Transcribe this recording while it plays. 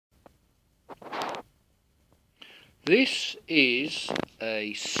This is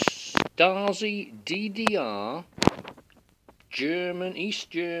a Stasi-DDR German, East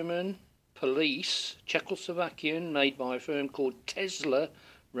German police, Czechoslovakian, made by a firm called TESLA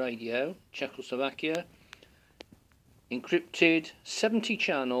radio, Czechoslovakia, encrypted 70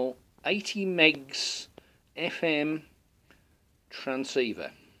 channel 80 megs FM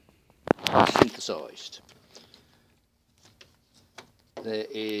transceiver, synthesized. There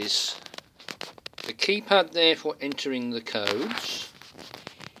is a keypad there for entering the codes.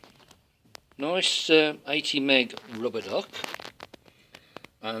 Nice 80 meg rubber duck.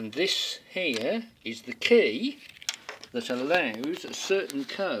 And this here is the key that allows a certain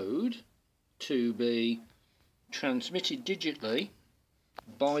code to be transmitted digitally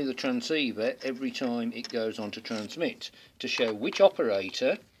by the transceiver every time it goes on to transmit, to show which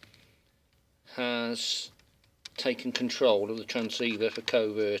operator has taken control of the transceiver for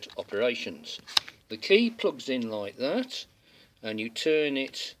covert operations. The key plugs in like that, and you turn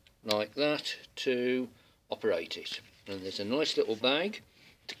it like that to operate it. And there's a nice little bag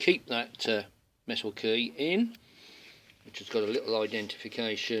to keep that metal key in, which has got a little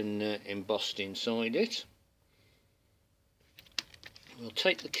identification embossed inside it. We'll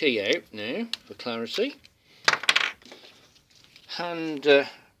take the key out now for clarity. Hand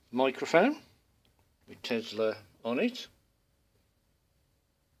microphone with TESLA on it,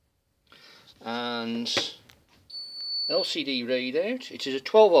 and LCD readout. It is a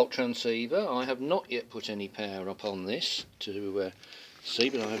 12 volt transceiver. I have not yet put any power up on this to see,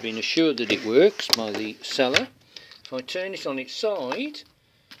 but I have been assured that it works by the seller. If I turn it on its side,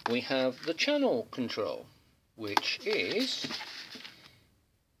 we have the channel control, which is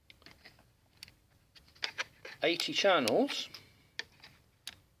 80 channels,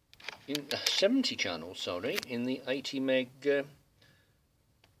 70 channels, sorry, in the 80 meg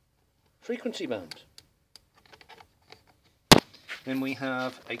frequency band. Then we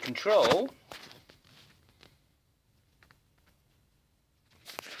have a control.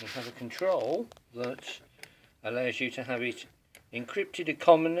 We have a control that allows you to have it encrypted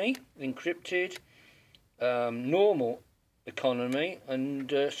economy, encrypted normal economy,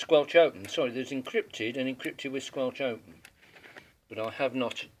 and squelch open. Sorry, there's encrypted and encrypted with squelch open, but I have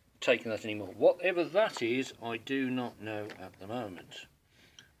not taken that anymore. Whatever that is, I do not know at the moment.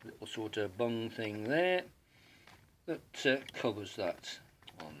 Little sort of bung thing there that covers that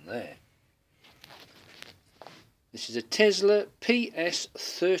on there. This is a TESLA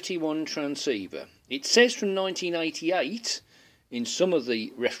PS31 transceiver. It says from 1988 in some of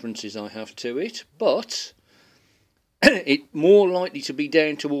the references I have to it, but it's more likely to be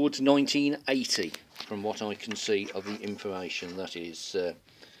down towards 1980 from what I can see of the information that is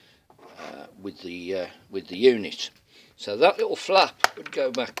with the unit. So that little flap would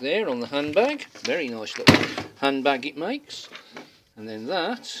go back there on the handbag. Very nice little handbag it makes. And then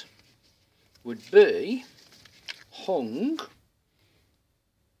that would be hung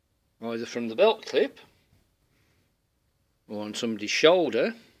either from the belt clip or on somebody's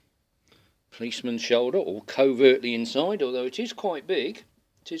shoulder, policeman's shoulder, or covertly inside, although it is quite big.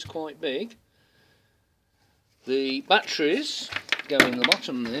 It is quite big. The batteries go in the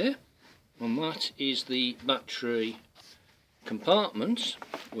bottom there, and that is the battery compartment,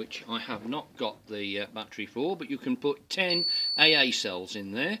 which I have not got the battery for, but you can put 10 AA cells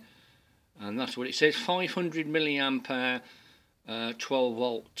in there, and that's what it says, 500 milliamp hour 12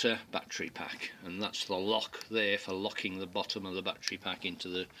 volt battery pack, and that's the lock there for locking the bottom of the battery pack into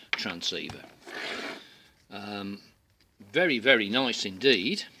the transceiver. Very, very nice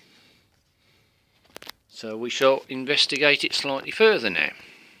indeed. So we shall investigate it slightly further now.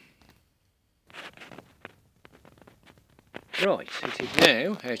 Right, it is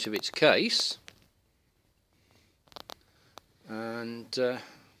now out of its case, and turn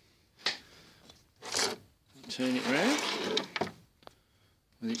it round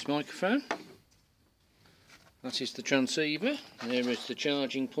with its microphone. That is the transceiver. There is the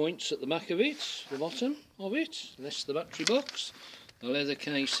charging points at the back of it, the bottom of it, that's the battery box. The leather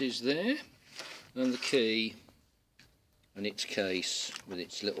case is there, and the key and its case with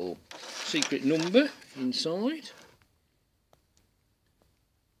its little secret number inside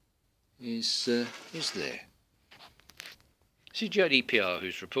is there. This is JDPR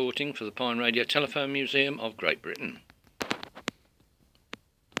who's reporting for the Pine Radio Telephone Museum of Great Britain.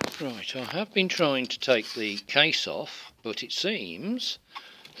 Right, I have been trying to take the case off, but it seems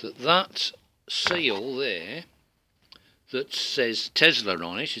that that seal there that says TESLA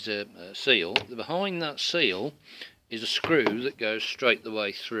on it is a seal. Behind that seal is a screw that goes straight the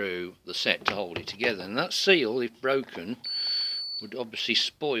way through the set to hold it together, and that seal, if broken, would obviously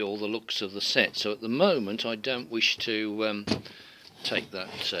spoil the looks of the set. So at the moment I don't wish to take that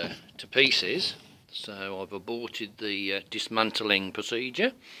to pieces, so I've aborted the dismantling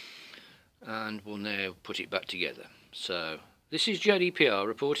procedure and will now put it back together. So this is JDPR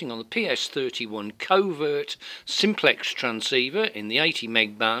reporting on the PS31 Covert simplex transceiver in the 80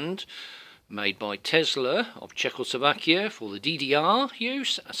 meg band, made by Tesla of Czechoslovakia for the DDR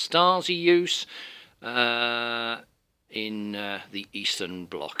use, a Stasi use in the Eastern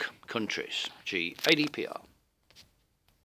Bloc countries. JDPR.